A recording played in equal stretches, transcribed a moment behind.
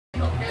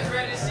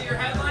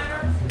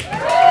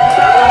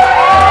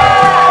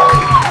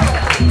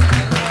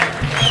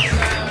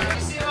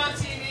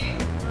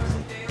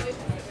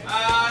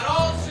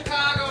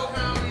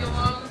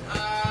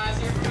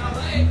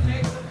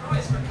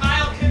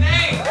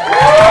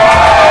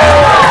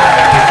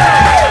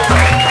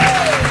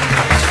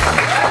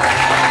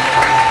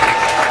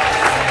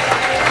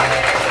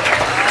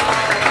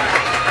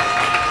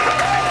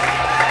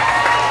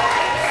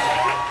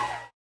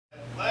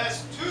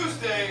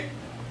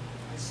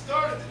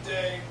started the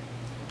day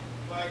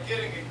by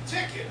getting a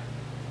ticket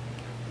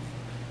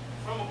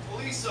from a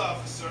police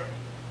officer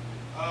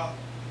for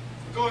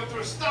going through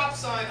a stop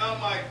sign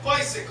on my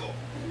bicycle.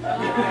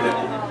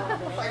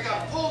 I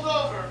got pulled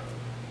over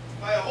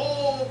by a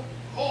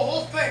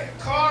whole thing,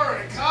 a car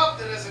and a cop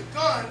that has a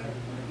gun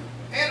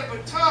and a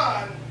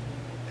baton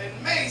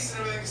and mace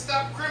and everything to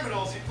stop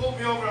criminals. He pulled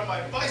me over on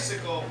my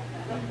bicycle,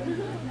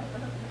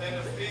 and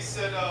he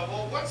said,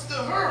 well, what's the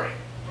hurry?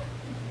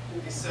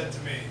 He said to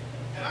me,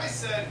 and I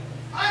said,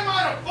 I'm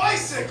on a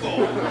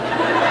bicycle!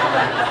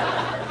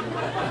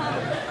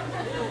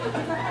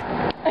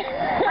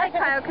 Hi,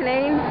 Kyle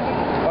Kinane.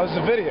 How's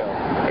the video?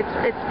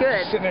 It's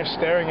good. Sitting there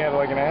staring at it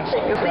like an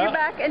asshole. So you're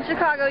back in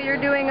Chicago. You're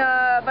doing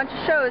a bunch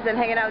of shows and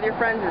hanging out with your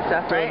friends and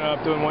stuff,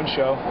 right? Doing one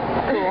show.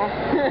 Cool.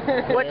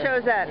 What show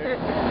is that?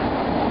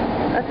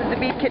 That's at the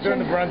Beat Kitchen? Doing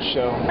the brunch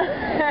show.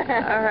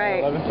 All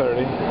right.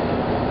 11:30.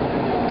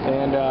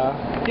 And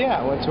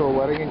yeah, I went to a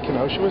wedding in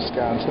Kenosha,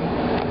 Wisconsin.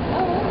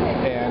 Oh,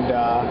 okay.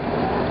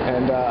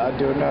 And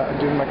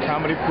doing my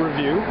comedy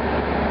review.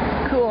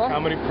 Cool.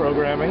 Comedy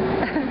programming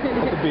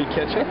at the Beat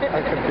Kitchen.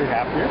 I couldn't be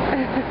happier.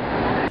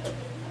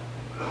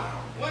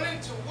 Went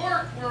into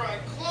work where I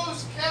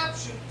closed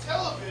caption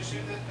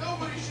television that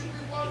nobody should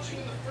be watching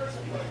in the first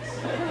place.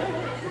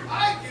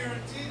 I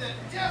guarantee that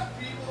deaf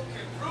people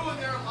can ruin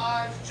their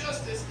lives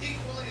just as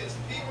equally as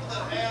people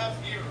that have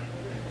hearing.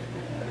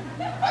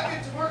 I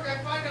get to work,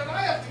 I find out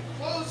I have to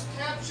close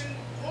caption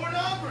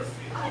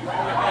pornography.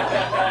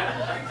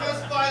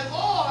 Because by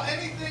law,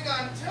 anything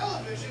on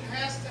television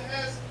has to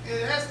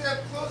have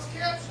closed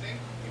captioning,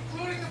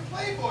 including the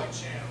Playboy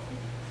channel.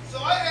 So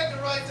I had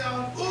to write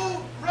down,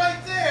 ooh, right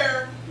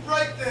there, for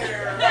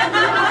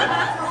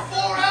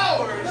 4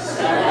 hours.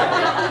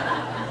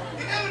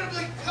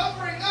 Inevitably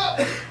covering up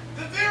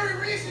the very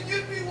reason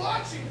you'd be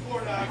watching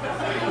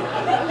pornography.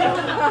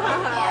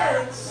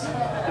 Words.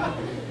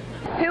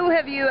 Who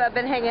have you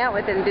been hanging out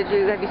with, and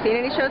have you seen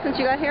any shows since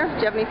you got here? Did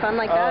you have any fun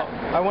like that?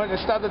 I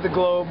stopped at the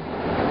Globe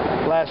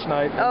last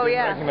night. Oh, didn't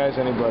yeah. recognize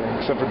anybody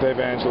except for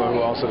David Angelo, who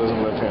also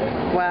doesn't live here.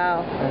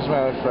 Wow. There's my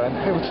other friend.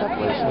 Hey, what's up,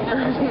 Lacey?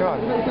 How's it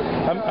going?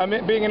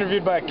 I'm being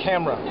interviewed by a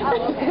camera.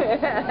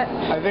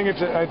 I think it's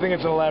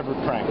an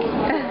elaborate prank.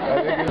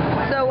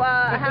 So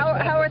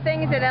how are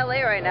things in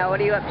LA right now?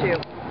 What are you up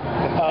to?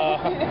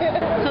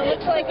 So it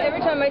looks like every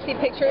time I see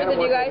pictures of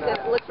you guys,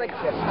 it looks like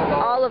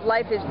all of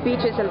life is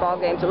beaches and ball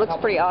games. It looks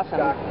pretty awesome.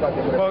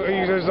 Well,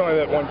 there's only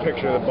that one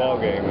picture of the ball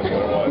game is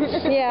what it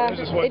was. Yeah. There's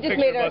just one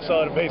picture of us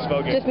all at a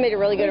baseball game. Just made a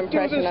really good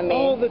impression on me.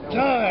 all the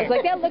time. It's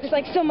like, that looks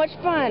like so much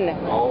fun.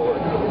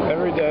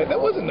 Every day. That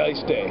was a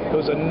nice day. It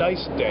was a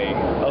nice day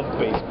of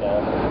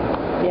baseball.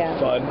 Yeah.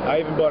 Fun. I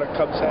even bought a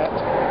Cubs hat.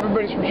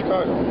 Everybody's from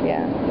Chicago.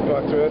 Yeah. You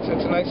walk through it.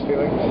 It's a nice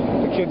feeling.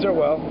 The kids are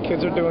well.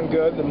 Kids are doing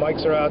good. The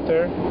mics are out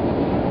there.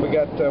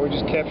 We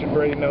just captured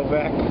Brady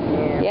Novak.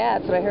 Yeah,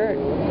 that's what I heard.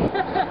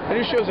 I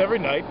do shows every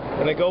night,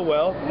 and they go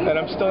well, and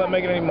I'm still not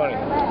making any money.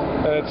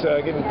 And it's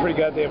getting pretty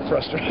goddamn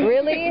frustrating.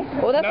 Really?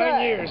 Well, that's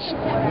 9 years.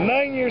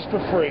 9 years for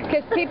free.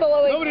 Because people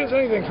always... Nobody does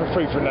anything for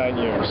free for 9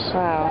 years.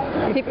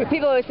 Wow.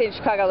 People always say in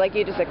Chicago, like,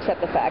 you just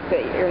accept the fact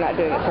that you're not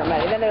doing it for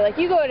money. Then they're like,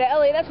 you go to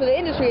LA, that's where the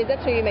industry is,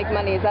 that's where you make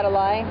money. Is that a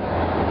lie?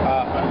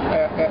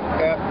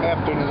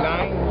 After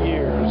 9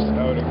 years,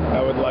 I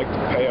would like to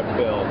pay a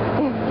bill.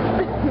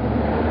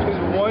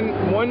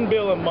 One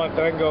bill a month,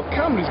 and I can go,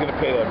 comedy's going to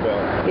pay that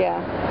bill.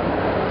 Yeah.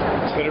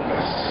 It's hit or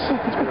miss.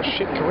 It's been a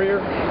shit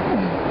career.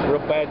 Real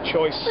bad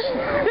choice.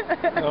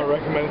 I don't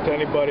recommend it to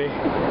anybody.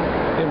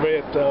 Anybody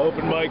at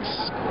open mics,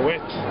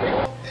 quit.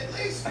 At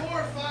least 4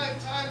 or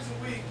 5 times a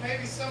week,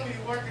 maybe some of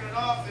you work in an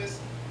office,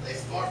 at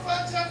least 4 or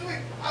 5 times a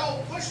week, I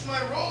will push my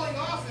rolling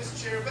office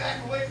chair back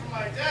away from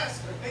my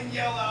desk and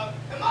yell out,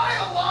 am I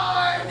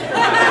alive?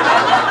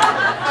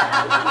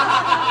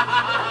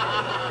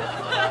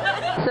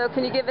 So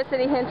can you give us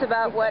any hints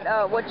about what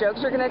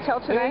jokes you're going to tell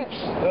tonight?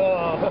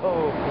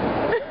 Oh,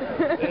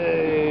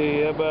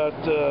 hey, about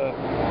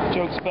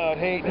jokes about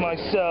hating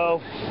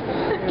myself,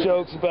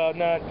 jokes about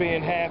not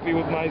being happy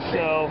with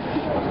myself,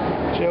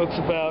 jokes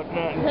about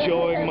not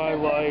enjoying my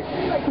life.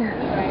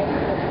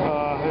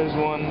 There's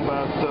one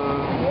about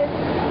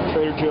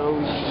Trader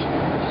Joe's,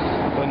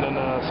 and then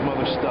some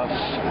other stuff.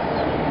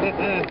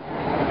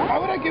 How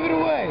would I give it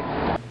away?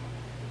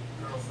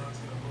 Girlfriend's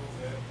gonna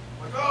move in.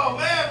 Like, oh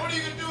man, what are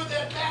you gonna do with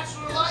that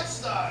bachelor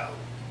lifestyle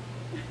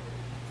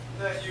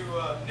that you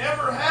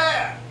never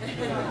had?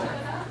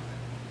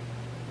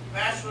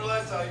 Bachelor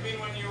lifestyle? You mean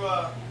when you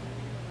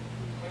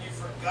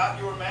forgot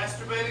you were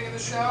masturbating in the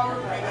shower?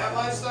 You mean that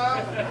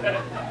lifestyle? When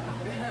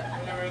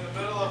you were in the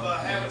middle of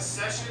having a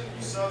session,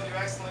 you saw that you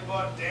accidentally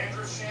bought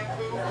dandruff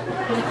shampoo,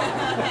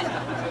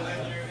 and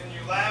then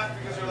you laughed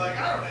because you're like,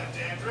 I don't have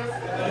dandruff,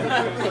 and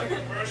then it was like a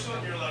commercial,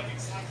 and you're like,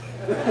 exactly.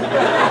 You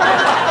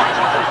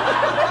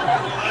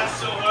laughed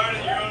so hard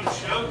at your own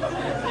joke, you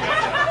got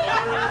a quarter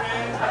in your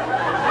hand.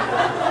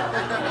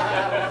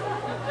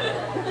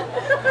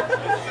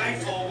 I'm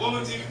thankful a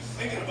woman's even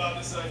thinking about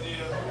this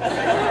idea.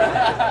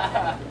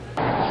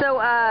 So,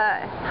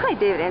 hi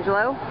David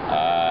Angelo.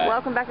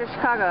 welcome back to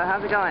Chicago.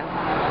 How's it going?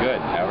 Good.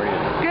 How are you?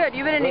 Good.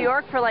 You've been in New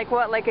York for like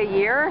what, like a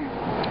year?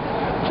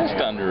 Just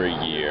under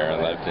a year. I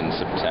left in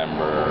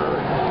September,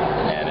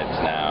 and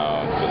it's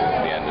now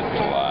the end of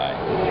July.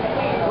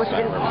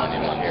 However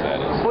many months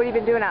that is. What have you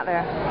been doing out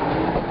there?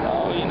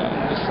 Oh, you know,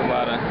 just a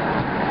lot of,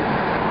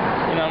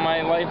 you know,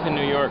 my life in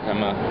New York.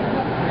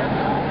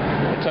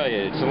 I tell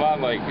you, it's a lot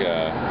like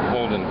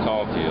Holden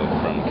Caulfield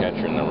from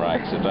Catcher in the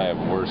Rye, except I have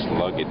worse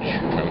luggage.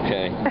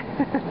 Okay.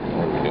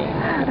 What are we doing?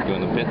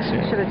 Doing the bits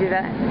here. Should I do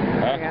that?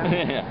 Huh?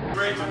 Yeah.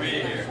 Great to be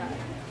here.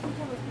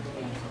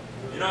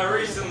 You know,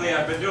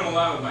 I've been doing a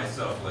lot with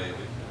myself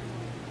lately.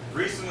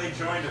 Recently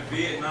joined a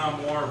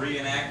Vietnam War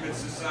Reenactment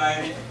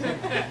Society.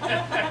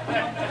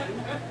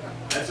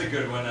 That's a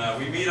good one.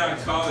 We meet on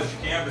college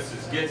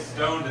campuses, get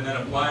stoned, and then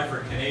apply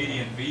for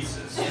Canadian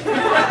visas.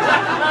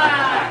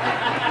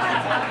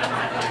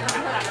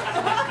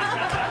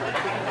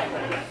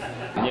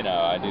 You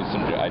know, I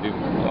do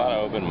a lot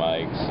of open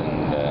mics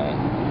and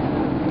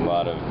a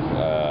lot of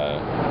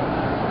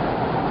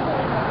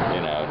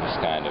you know, just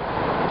kind of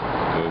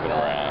moving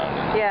around.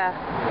 And yeah,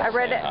 I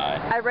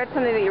read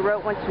something that you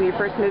wrote once when you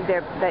first moved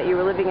there, that you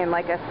were living in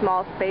like a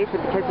small space,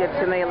 and because you have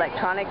so many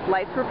electronic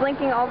lights were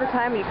blinking all the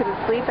time, you couldn't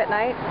sleep at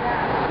night.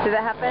 Did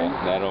that happen?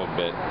 That old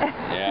bit.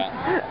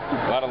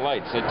 Yeah, a lot of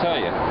lights. I tell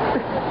you,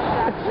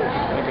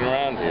 looking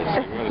around here, it's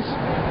like,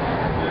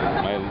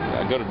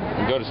 I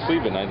go to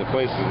sleep at night. The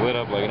place is lit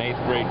up like an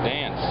 8th grade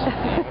dance.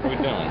 What are we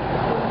doing?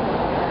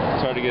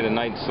 It's hard to get a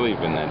night's sleep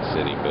in that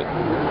city, but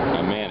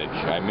I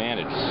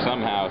manage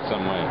somehow,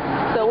 some way.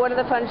 So what are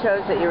the fun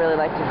shows that you really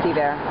like to see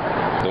there?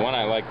 The one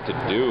I like to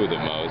do the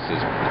most is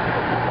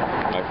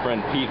my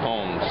friend Pete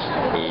Holmes,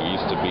 who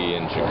used to be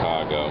in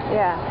Chicago.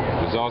 Yeah.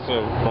 Who's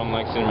also from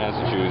Lexington,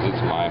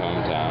 Massachusetts, my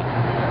hometown.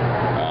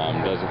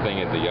 Does a thing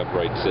at the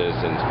Upright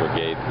Citizens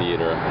Brigade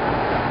Theater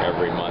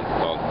every month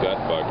called Gut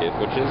Bucket,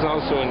 which is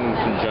also in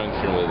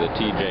conjunction with the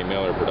T.J.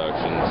 Miller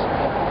Productions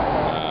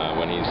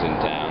when he's in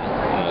town,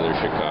 another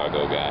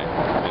Chicago guy.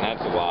 And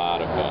that's a lot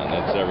of fun.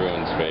 That's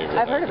everyone's favorite.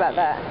 I've heard about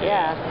that,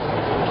 yeah.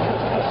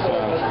 So,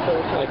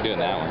 I like doing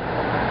that one.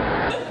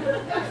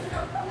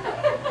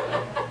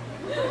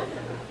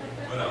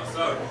 What else?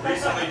 So,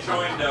 recently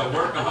joined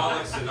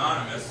Workaholics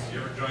Anonymous.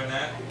 You ever join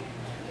that?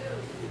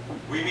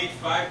 We meet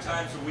 5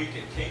 times a week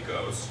at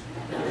Kinko's.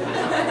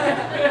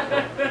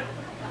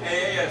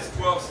 Hey, it's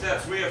 12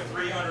 steps. We have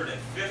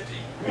 350.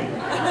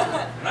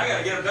 And I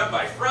gotta get them done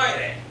by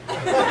Friday.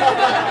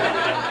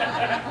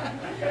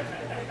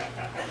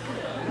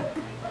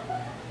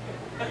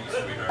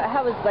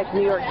 How is like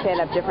New York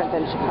stand-up different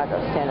than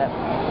Chicago stand-up?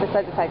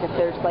 Besides the fact that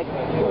there's like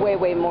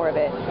way more of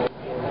it.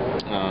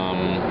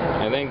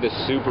 I think the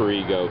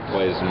superego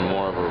plays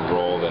more of a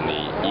role than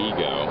the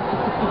ego,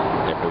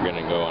 if we're going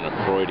to go on a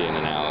Freudian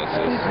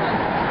analysis.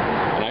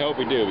 And I hope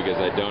we do, because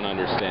I don't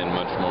understand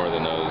much more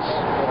than those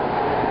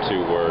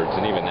 2 words,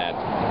 and even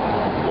that's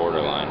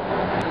borderline.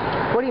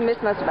 What do you miss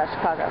most about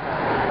Chicago?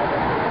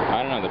 I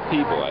don't know, the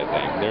people, I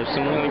think. There's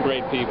some really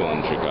great people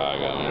in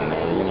Chicago, and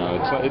you know,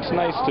 it's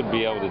nice to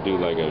be able to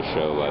do like a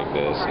show like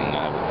this, and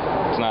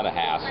it's not a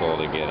hassle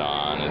to get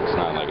on. It's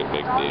not like a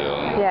big deal.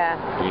 And yeah.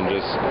 You can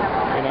just,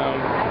 you know,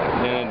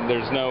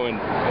 there's no,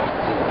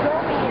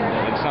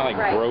 it's not like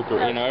broker,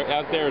 you know,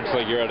 out there it's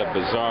like you're at a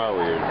bazaar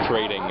where you're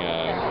trading,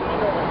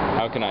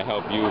 how can I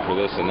help you for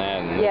this and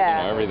that, and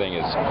yeah. You know, everything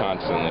is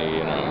constantly,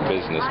 you know,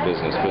 business.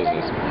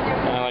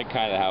 And I like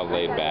kind of how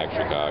laid back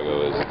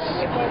Chicago is.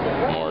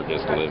 It's more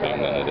just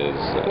living than it is,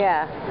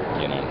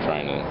 you know,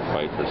 trying to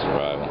fight for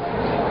survival.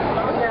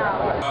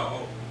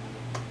 Oh.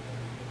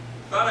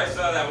 Thought I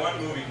saw that one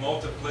movie,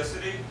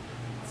 Multiplicity.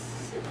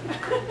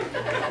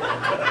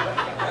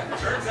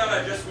 Turns out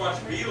I just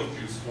watched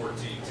Beetlejuice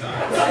 14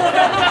 times.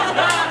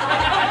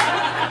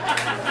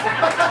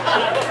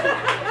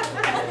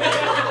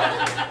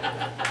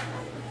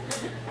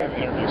 I have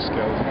interview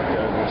skills.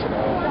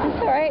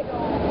 That's alright.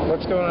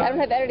 What's going on? I don't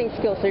have editing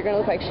skills, so you're going to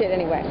look like shit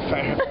anyway.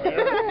 Fair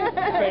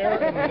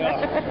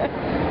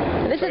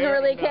enough. This isn't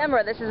really a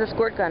camera, this is a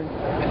squirt gun.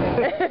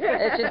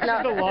 It's just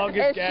not, this is the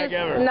longest gag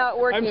ever. Not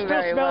working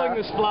very well. I'm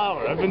still smelling this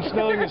flower. I've been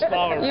smelling this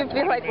flower. You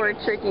feel like we're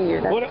tricking you.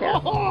 That's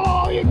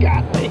Oh, you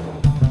got me.